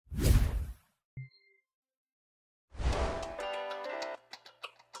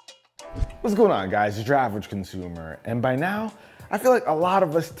What's going on, guys? It's your average consumer, and by now, I feel like a lot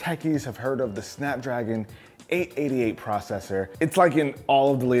of us techies have heard of the Snapdragon 888 processor. It's like in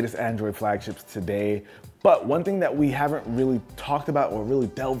all of the latest Android flagships today, but one thing that we haven't really talked about or really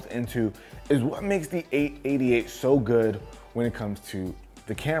delved into is what makes the 888 so good when it comes to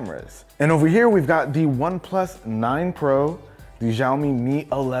the cameras. And over here, we've got the OnePlus 9 Pro, the Xiaomi Mi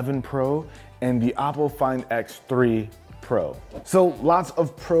 11 Pro, and the Oppo Find X3 Pro. So lots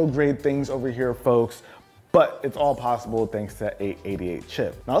of pro grade things over here, folks, but it's all possible thanks to that 888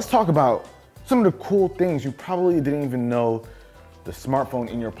 chip. Now let's talk about some of the cool things you probably didn't even know the smartphone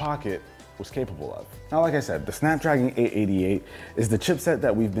in your pocket was capable of. Now, like I said, the Snapdragon 888 is the chipset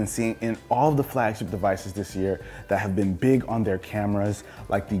that we've been seeing in all of the flagship devices this year that have been big on their cameras,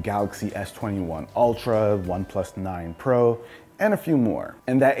 like the Galaxy S21 Ultra, OnePlus 9 Pro, and a few more.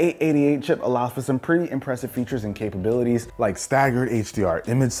 And that 888 chip allows for some pretty impressive features and capabilities like staggered HDR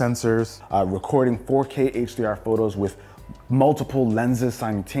image sensors, recording 4K HDR photos with multiple lenses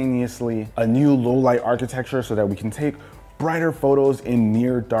simultaneously, a new low light architecture so that we can take brighter photos in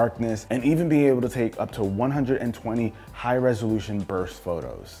near darkness, and even be able to take up to 120 high resolution burst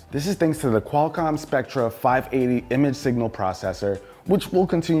photos. This is thanks to the Qualcomm Spectra 580 image signal processor, which we'll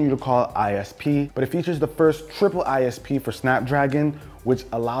continue to call ISP, but it features the first triple ISP for Snapdragon, which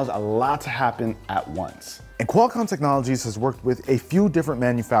allows a lot to happen at once. And Qualcomm Technologies has worked with a few different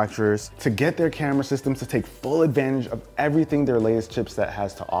manufacturers to get their camera systems to take full advantage of everything their latest chipset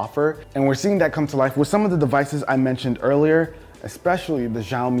has to offer. And we're seeing that come to life with some of the devices I mentioned earlier, especially the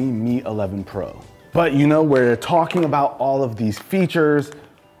Xiaomi Mi 11 Pro. But you know, we're talking about all of these features.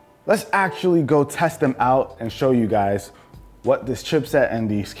 Let's actually go test them out and show you guys what this chipset and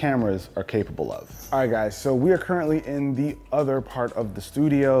these cameras are capable of. All right, guys, so we are currently in the other part of the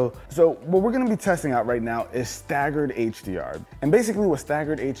studio. So what we're gonna be testing out right now is staggered HDR. And basically what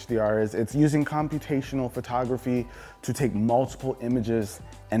staggered HDR is, it's using computational photography to take multiple images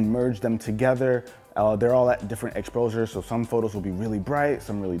and merge them together. They're all at different exposures, so some photos will be really bright,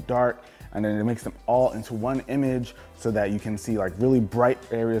 some really dark, and then it makes them all into one image so that you can see like really bright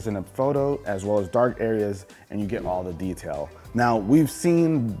areas in a photo as well as dark areas, and you get all the detail. Now, we've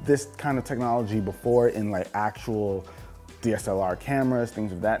seen this kind of technology before in like actual DSLR cameras,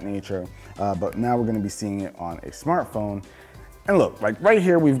 things of that nature, but now we're gonna be seeing it on a smartphone. And look, like right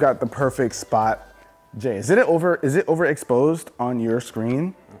here, we've got the perfect spot. Jay, is it overexposed on your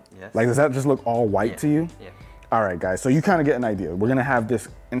screen? Yes. Like, does that just look all white to you? Yeah. All right, guys, so you kind of get an idea. We're gonna have this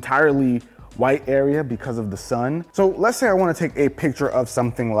entirely white area because of the sun. So let's say I wanna take a picture of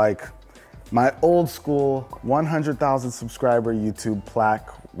something like my old school 100,000 subscriber YouTube plaque,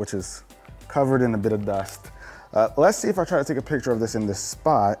 which is covered in a bit of dust. Let's see if I try to take a picture of this in this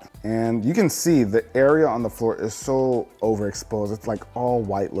spot, and you can see the area on the floor is so overexposed. It's like all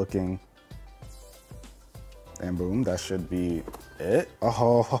white looking. And boom, that should be it.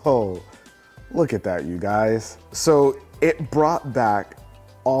 Oh, look at that, you guys. So it brought back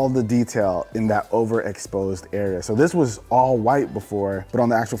all the detail in that overexposed area. So this was all white before, but on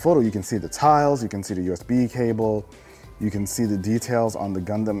the actual photo, you can see the tiles, you can see the USB cable, you can see the details on the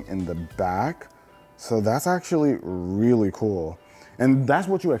Gundam in the back. So that's actually really cool. And that's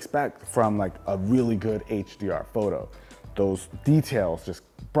what you expect from like a really good HDR photo. Those details just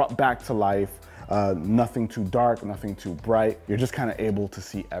brought back to life, nothing too dark, nothing too bright. You're just kind of able to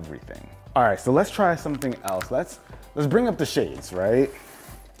see everything. All right, so let's try something else. Let's bring up the shades, right?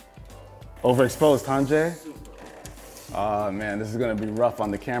 Overexposed, Tanjay? Oh man, this is gonna be rough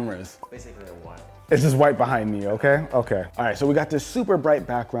on the cameras. Basically white. It's just white behind me, okay? Okay. All right, so we got this super bright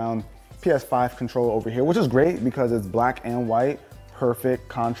background PS5 controller over here, which is great because it's black and white, perfect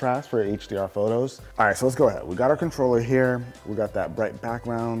contrast for HDR photos. All right, so let's go ahead. We got our controller here. We got that bright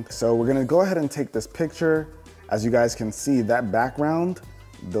background. So we're gonna go ahead and take this picture. As you guys can see, that background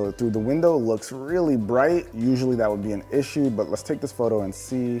through the window looks really bright. Usually that would be an issue, but let's take this photo and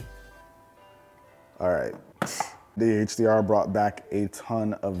see. All right, the HDR brought back a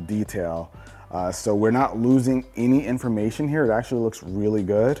ton of detail. So we're not losing any information here. It actually looks really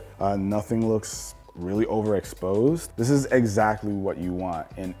good. Nothing looks really overexposed. This is exactly what you want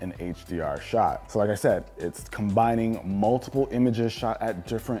in an HDR shot. So like I said, it's combining multiple images shot at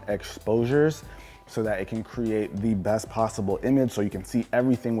different exposures so that it can create the best possible image so you can see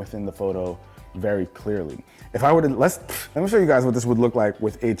everything within the photo very clearly. If I were to, let me show you guys what this would look like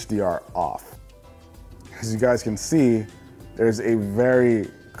with HDR off. As you guys can see, there's a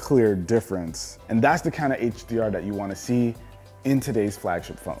very clear difference. And that's the kind of HDR that you want to see in today's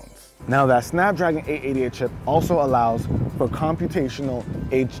flagship phones. Now that Snapdragon 888 chip also allows for computational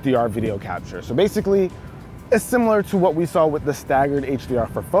HDR video capture. So basically, It's similar to what we saw with the staggered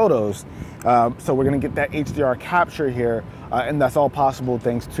HDR for photos. So we're gonna get that HDR capture here, and that's all possible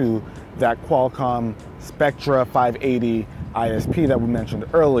thanks to that Qualcomm Spectra 580 ISP that we mentioned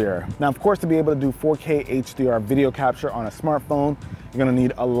earlier. Now, of course, to be able to do 4K HDR video capture on a smartphone, you're gonna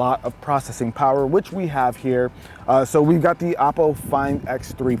need a lot of processing power, which we have here. So we've got the Oppo Find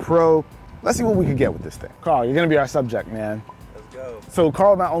X3 Pro. Let's see what we can get with this thing. Carl, you're gonna be our subject, man. Let's go. So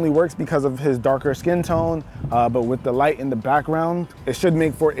Carl not only works because of his darker skin tone, but with the light in the background, it should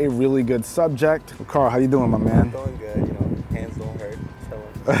make for a really good subject. Carl, how you doing, my man? Doing good, you know, hands don't hurt,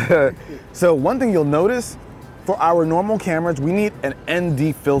 chilling. So one thing you'll notice, for our normal cameras, we need an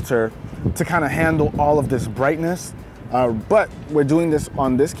ND filter to kind of handle all of this brightness, but we're doing this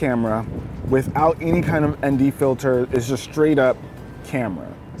on this camera without any kind of ND filter. It's just straight up camera.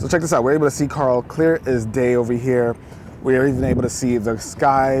 So check this out, we're able to see Carl clear as day over here. We're even able to see the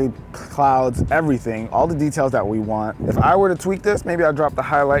sky, clouds, everything, all the details that we want. If I were to tweak this, maybe I'd drop the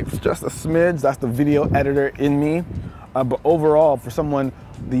highlights just a smidge. That's the video editor in me. But overall, for someone,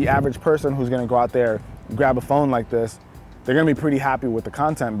 the average person who's gonna go out there, grab a phone like this, they're gonna be pretty happy with the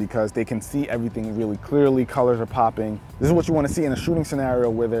content because they can see everything really clearly, colors are popping. This is what you wanna see in a shooting scenario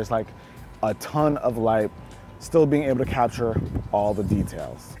where there's like a ton of light, still being able to capture all the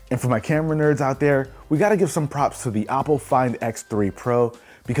details. And for my camera nerds out there, we gotta give some props to the Oppo Find X3 Pro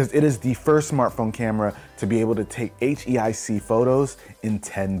because it is the first smartphone camera to be able to take HEIC photos in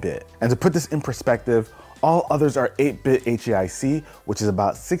 10-bit. And to put this in perspective, all others are 8-bit HEIC, which is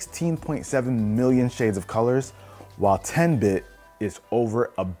about 16.7 million shades of colors, while 10-bit is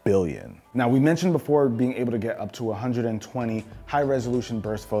over 1 billion. Now, we mentioned before being able to get up to 120 high-resolution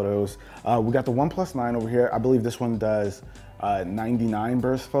burst photos. We got the OnePlus 9 over here. I believe this one does 99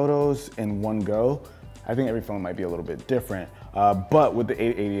 burst photos in one go. I think every phone might be a little bit different, but with the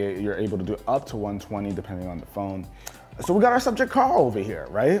 888, you're able to do up to 120 depending on the phone. So we got our subject Carl over here,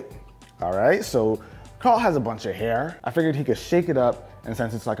 right? All right, so Carl has a bunch of hair. I figured he could shake it up, and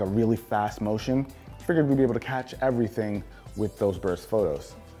since it's like a really fast motion, I figured we'd be able to catch everything with those burst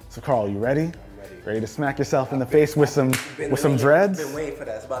photos. So Carl, you ready? I'm ready. Ready to smack yourself in the face with some dreads? I've been waiting for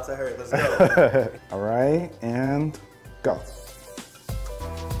that, it's about to hurt, let's go. All right, and go.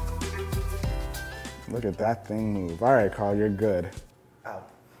 Look at that thing move. All right, Carl, you're good. Ow.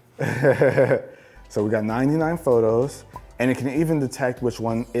 So we got 99 photos, and it can even detect which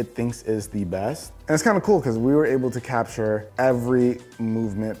one it thinks is the best. And it's kind of cool because we were able to capture every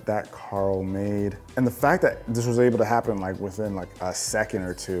movement that Carl made. And the fact that this was able to happen like within like a second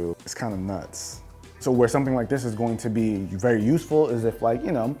or two is kind of nuts. So where something like this is going to be very useful is if, like,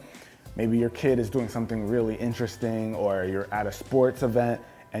 you know, maybe your kid is doing something really interesting, or you're at a sports event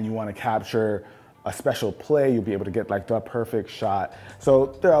and you want to capture a special play, you'll be able to get like the perfect shot.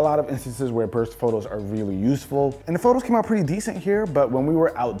 So there are a lot of instances where burst photos are really useful. And the photos came out pretty decent here, but when we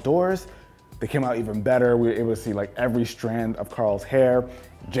were outdoors, they came out even better. We were able to see like every strand of Carl's hair.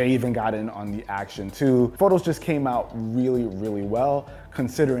 Jay even got in on the action too. Photos just came out really, really well,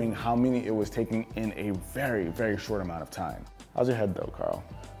 considering how many it was taking in a very, very short amount of time. How's your head though, Carl?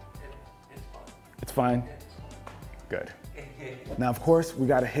 It's fine? Good. Now, of course, we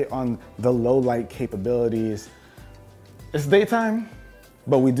gotta hit on the low light capabilities. It's daytime,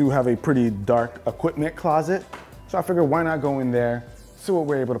 but we do have a pretty dark equipment closet. So I figured why not go in there, see what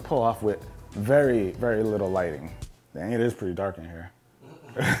we're able to pull off with very, very little lighting. Dang, it is pretty dark in here.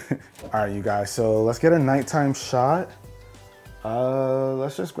 All right, you guys, so let's get a nighttime shot.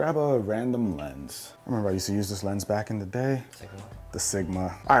 Let's just grab a random lens. I remember I used to use this lens back in the day. The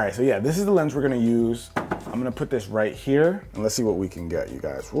Sigma. All right, so yeah, this is the lens we're gonna use. I'm gonna put this right here, and let's see what we can get, you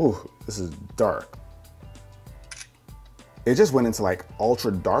guys. Ooh, this is dark. It just went into like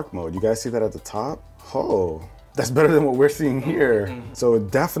ultra dark mode. You guys see that at the top? Oh, that's better than what we're seeing here. So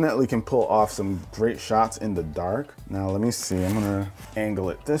it definitely can pull off some great shots in the dark. Now let me see, I'm gonna angle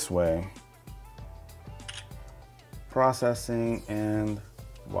it this way. Processing, and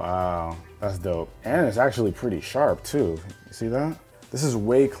wow, that's dope. And it's actually pretty sharp too. You see that? This is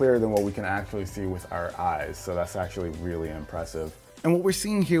way clearer than what we can actually see with our eyes, so that's actually really impressive. And what we're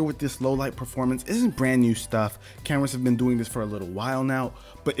seeing here with this low light performance isn't brand new stuff. Cameras have been doing this for a little while now,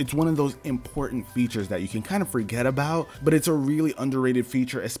 but it's one of those important features that you can kind of forget about, but it's a really underrated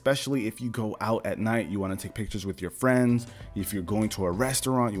feature, especially if you go out at night, you want to take pictures with your friends. If you're going to a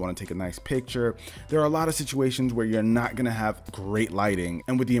restaurant, you want to take a nice picture. There are a lot of situations where you're not going to have great lighting.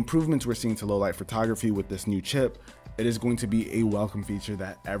 And with the improvements we're seeing to low light photography with this new chip, it is going to be a welcome feature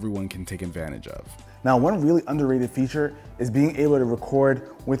that everyone can take advantage of. Now, one really underrated feature is being able to record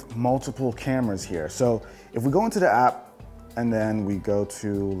with multiple cameras here. So if we go into the app and then we go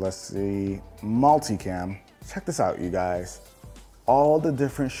to, let's see, MultiCam, check this out, you guys. All the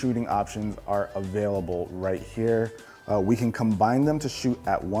different shooting options are available right here. We can combine them to shoot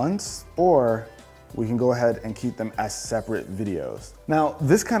at once, or we can go ahead and keep them as separate videos. Now,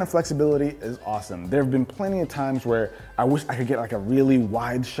 this kind of flexibility is awesome. There have been plenty of times where I wish I could get like a really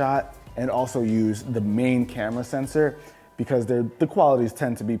wide shot and also use the main camera sensor, because the qualities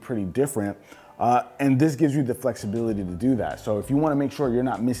tend to be pretty different. And this gives you the flexibility to do that. So if you wanna make sure you're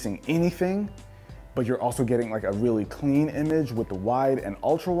not missing anything, but you're also getting like a really clean image with the wide and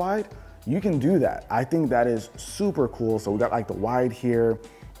ultra wide, you can do that. I think that is super cool. So we got like the wide here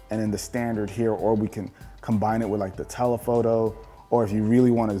and then the standard here, or we can combine it with like the telephoto, or if you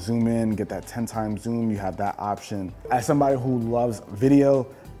really wanna zoom in, get that 10 times zoom, you have that option. As somebody who loves video,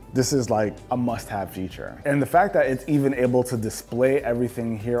 this is like a must-have feature. And the fact that it's even able to display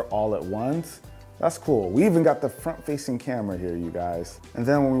everything here all at once, that's cool. We even got the front-facing camera here, you guys. And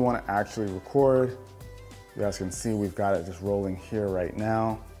then when we wanna actually record, you guys can see we've got it just rolling here right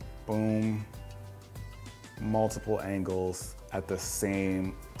now. Boom, multiple angles at the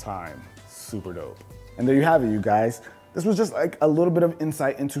same time. Super dope. And there you have it, you guys. This was just like a little bit of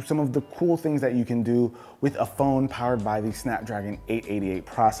insight into some of the cool things that you can do with a phone powered by the Snapdragon 888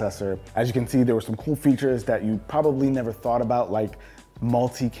 processor. As you can see, there were some cool features that you probably never thought about, like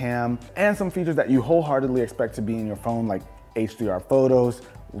MultiCam, and some features that you wholeheartedly expect to be in your phone, like HDR photos,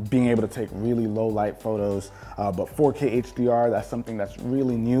 being able to take really low light photos, but 4K HDR, that's something that's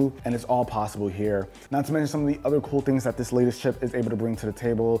really new, and it's all possible here. Not to mention some of the other cool things that this latest chip is able to bring to the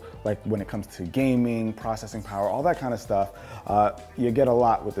table, like when it comes to gaming, processing power, all that kind of stuff. You get a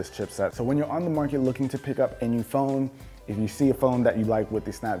lot with this chipset. So when you're on the market looking to pick up a new phone, if you see a phone that you like with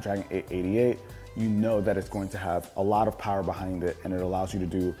the Snapdragon 888, you know that it's going to have a lot of power behind it, and it allows you to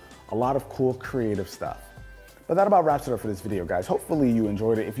do a lot of cool creative stuff. But that about wraps it up for this video, guys. Hopefully you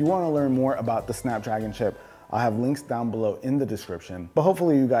enjoyed it. If you want to learn more about the Snapdragon chip, I'll have links down below in the description. But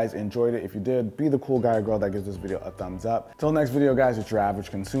hopefully you guys enjoyed it. If you did, be the cool guy or girl that gives this video a thumbs up. Till next video, guys, it's your average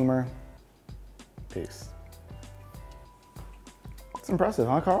consumer. Peace. It's impressive,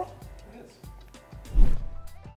 huh, Carl?